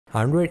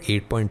Android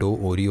 8.0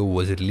 Oreo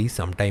was released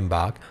some time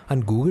back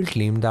and Google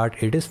claimed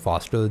that it is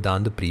faster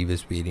than the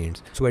previous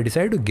variants. So I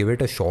decided to give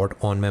it a shot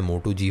on my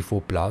Moto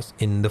G4 Plus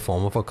in the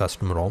form of a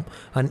custom ROM,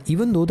 and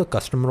even though the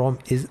custom ROM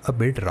is a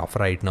bit rough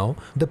right now,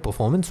 the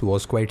performance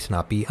was quite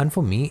snappy and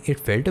for me it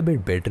felt a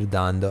bit better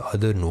than the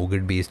other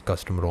Nougat based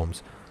custom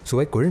ROMs. So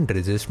I couldn't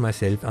resist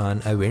myself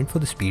and I went for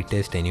the speed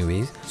test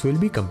anyways. So we'll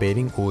be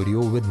comparing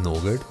Oreo with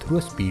Nougat through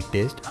a speed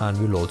test and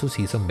we'll also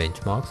see some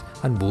benchmarks,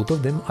 and both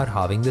of them are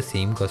having the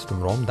same custom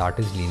ROM, that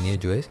is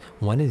Lineage Os.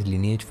 One is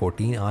Lineage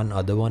 14 and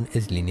other one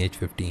is Lineage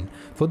 15.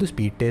 For the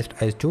speed test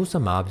I chose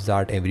some apps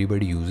that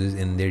everybody uses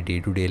in their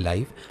day-to-day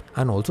life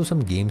and also some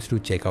games to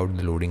check out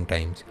the loading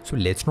times. So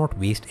let's not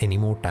waste any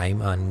more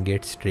time and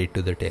get straight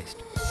to the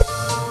test.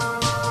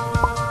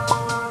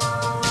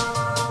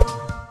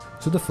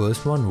 So the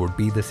first one would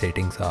be the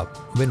settings app.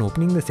 When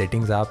opening the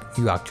settings app,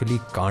 you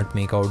actually can't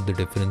make out the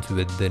difference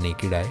with the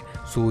naked eye.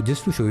 So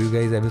just to show you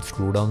guys, I will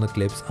slow down the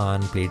clips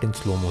and play it in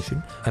slow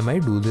motion. I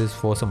might do this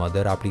for some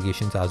other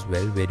applications as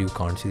well where you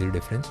can't see the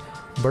difference.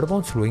 But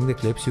upon slowing the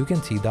clips, you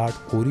can see that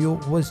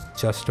Oreo was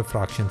just a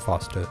fraction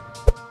faster.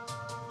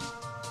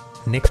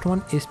 Next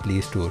one is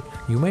Play Store.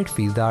 You might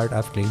feel that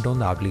I've clicked on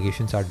the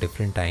applications at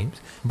different times,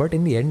 but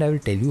in the end I will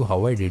tell you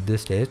how I did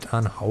this test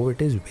and how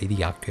it is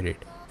very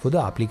accurate. For the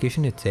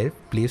application itself,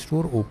 Play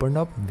Store opened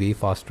up way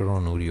faster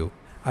on Oreo.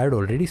 I had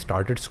already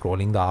started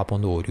scrolling the app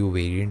on the Oreo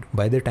variant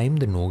by the time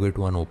the Nougat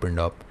one opened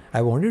up.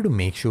 I wanted to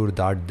make sure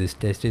that this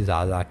test is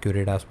as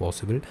accurate as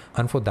possible,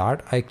 and for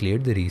that I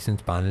cleared the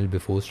recents panel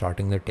before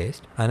starting the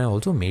test, and I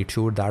also made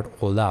sure that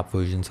all the app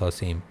versions are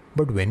same.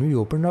 But when we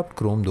opened up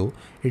Chrome though,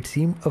 it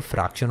seemed a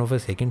fraction of a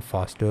second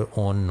faster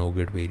on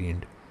Nougat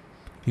variant.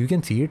 You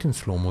can see it in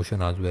slow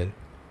motion as well.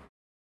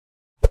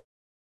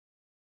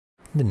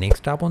 The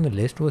next app on the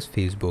list was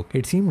Facebook.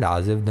 It seemed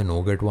as if the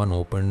Nougat one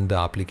opened the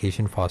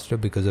application faster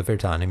because of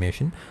its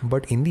animation,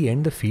 but in the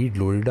end the feed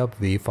loaded up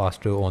way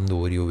faster on the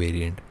Oreo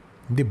variant.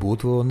 They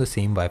both were on the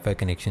same Wi-Fi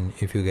connection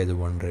if you guys are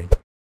wondering.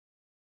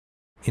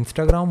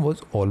 Instagram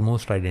was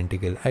almost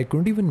identical. I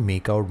couldn't even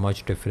make out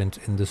much difference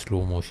in the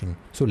slow motion.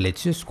 So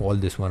let's just call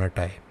this one a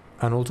tie.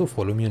 And also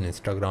follow me on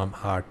Instagram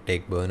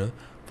 @TechBurner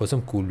for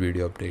some cool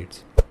video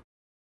updates.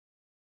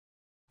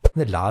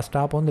 The last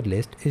app on the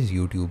list is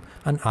YouTube,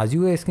 and as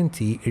you guys can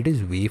see, it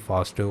is way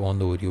faster on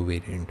the Oreo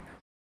variant.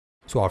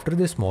 So after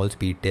this small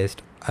speed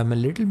test, I'm a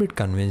little bit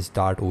convinced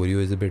that Oreo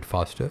is a bit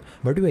faster,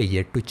 but we are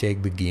yet to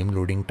check the game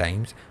loading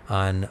times,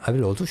 and I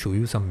will also show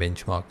you some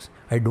benchmarks.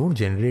 I don't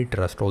generally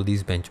trust all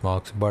these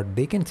benchmarks, but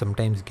they can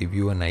sometimes give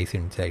you a nice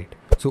insight.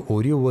 So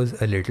Oreo was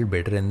a little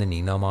better in the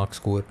Nina mark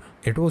score.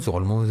 It was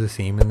almost the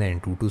same in the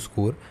Antutu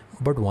score,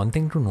 but one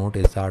thing to note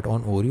is that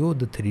on Oreo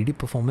the 3D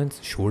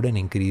performance showed an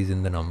increase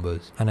in the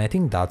numbers, and I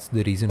think that's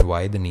the reason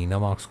why the Nina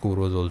mark score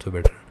was also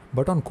better.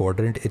 But on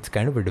Quadrant it's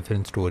kind of a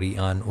different story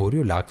and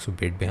Oreo lags a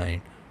bit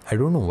behind. I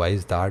don't know why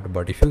is that,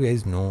 but if you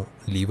guys know,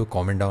 leave a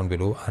comment down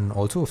below and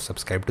also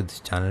subscribe to this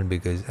channel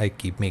because I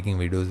keep making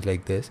videos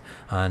like this.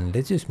 And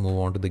let's just move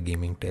on to the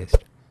gaming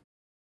test.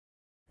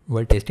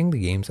 While testing the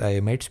games, I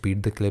might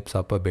speed the clips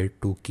up a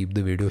bit to keep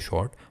the video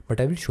short, but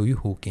I will show you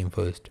who came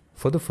first.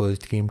 For the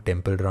first game,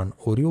 Temple Run,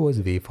 Oreo was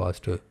way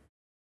faster.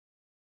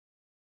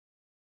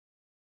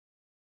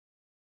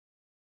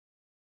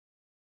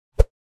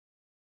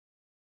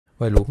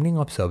 While opening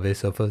up Subway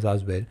Surfers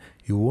as well,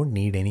 you won't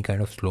need any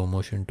kind of slow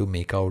motion to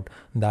make out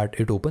that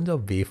it opens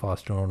up way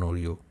faster on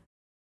Oreo.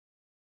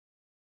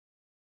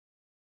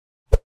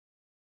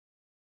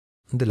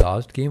 The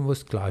last game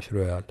was Clash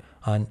Royale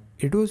and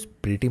it was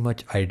pretty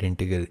much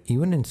identical.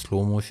 Even in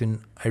slow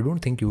motion, I don't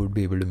think you would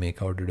be able to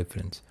make out a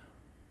difference.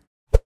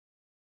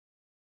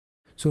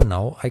 So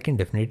now I can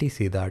definitely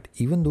say that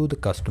even though the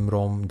custom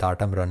ROM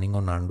that I'm running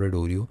on Android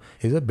Oreo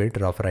is a bit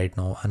rough right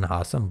now and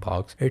has some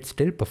bugs, it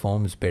still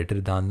performs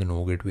better than the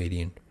Nougat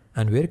variant.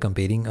 And we're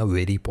comparing a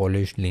very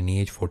polished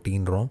Lineage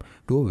 14 ROM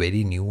to a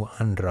very new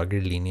and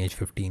rugged Lineage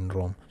 15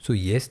 ROM. So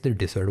yes, the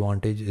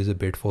disadvantage is a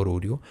bit for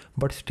Oreo,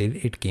 but still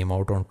it came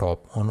out on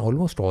top on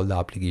almost all the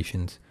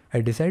applications. I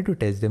decided to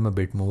test them a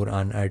bit more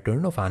and I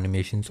turned off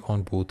animations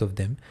on both of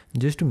them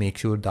just to make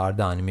sure that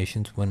the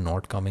animations were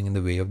not coming in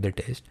the way of the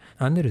test,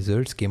 and the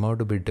results came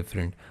out a bit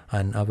different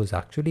and I was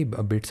actually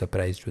a bit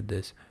surprised with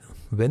this.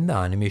 When the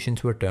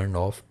animations were turned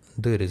off,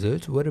 the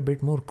results were a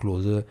bit more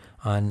closer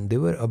and they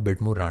were a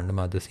bit more random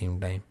at the same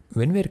time.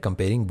 When we are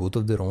comparing both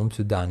of the ROMs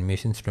with the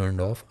animations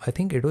turned off, I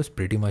think it was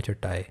pretty much a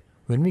tie.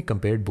 When we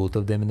compared both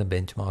of them in the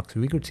benchmarks,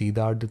 we could see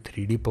that the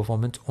 3D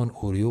performance on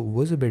Oreo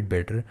was a bit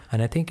better,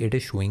 and I think it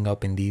is showing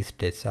up in these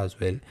tests as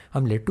well.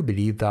 I'm led to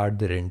believe that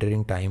the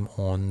rendering time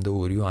on the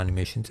Oreo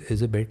animations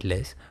is a bit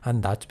less,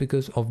 and that's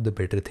because of the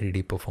better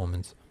 3D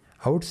performance.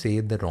 I would say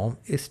the ROM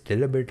is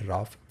still a bit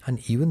rough, and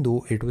even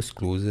though it was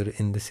closer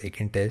in the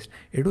second test,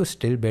 it was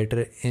still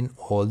better in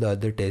all the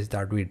other tests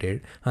that we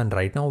did. And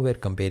right now we're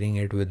comparing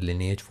it with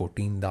Lineage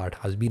 14 that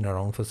has been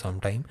around for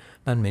some time,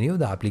 and many of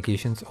the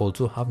applications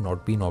also have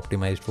not been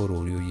optimized for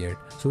Oreo yet.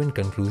 So in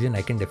conclusion,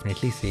 I can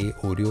definitely say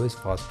Oreo is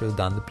faster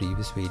than the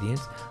previous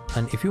variants,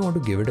 and if you want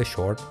to give it a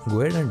shot,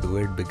 go ahead and do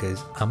it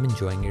because I'm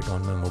enjoying it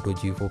on my Moto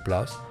G4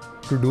 Plus.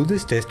 To do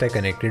this test, I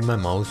connected my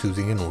mouse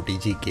using an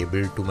OTG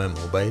cable to my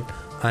mobile,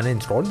 and I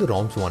installed the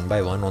ROMs one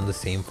by one on the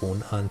same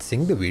phone and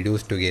synced the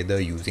videos together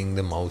using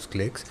the mouse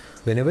clicks.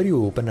 Whenever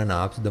you open an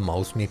app, the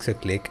mouse makes a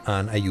click,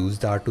 and I use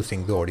that to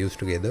sync the audios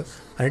together,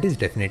 and it is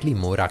definitely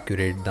more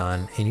accurate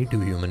than any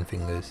two human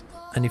fingers.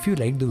 And if you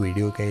liked the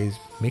video guys,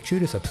 make sure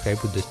to subscribe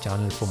to this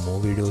channel for more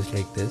videos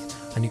like this,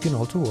 and you can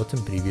also watch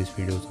some previous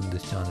videos on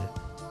this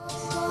channel.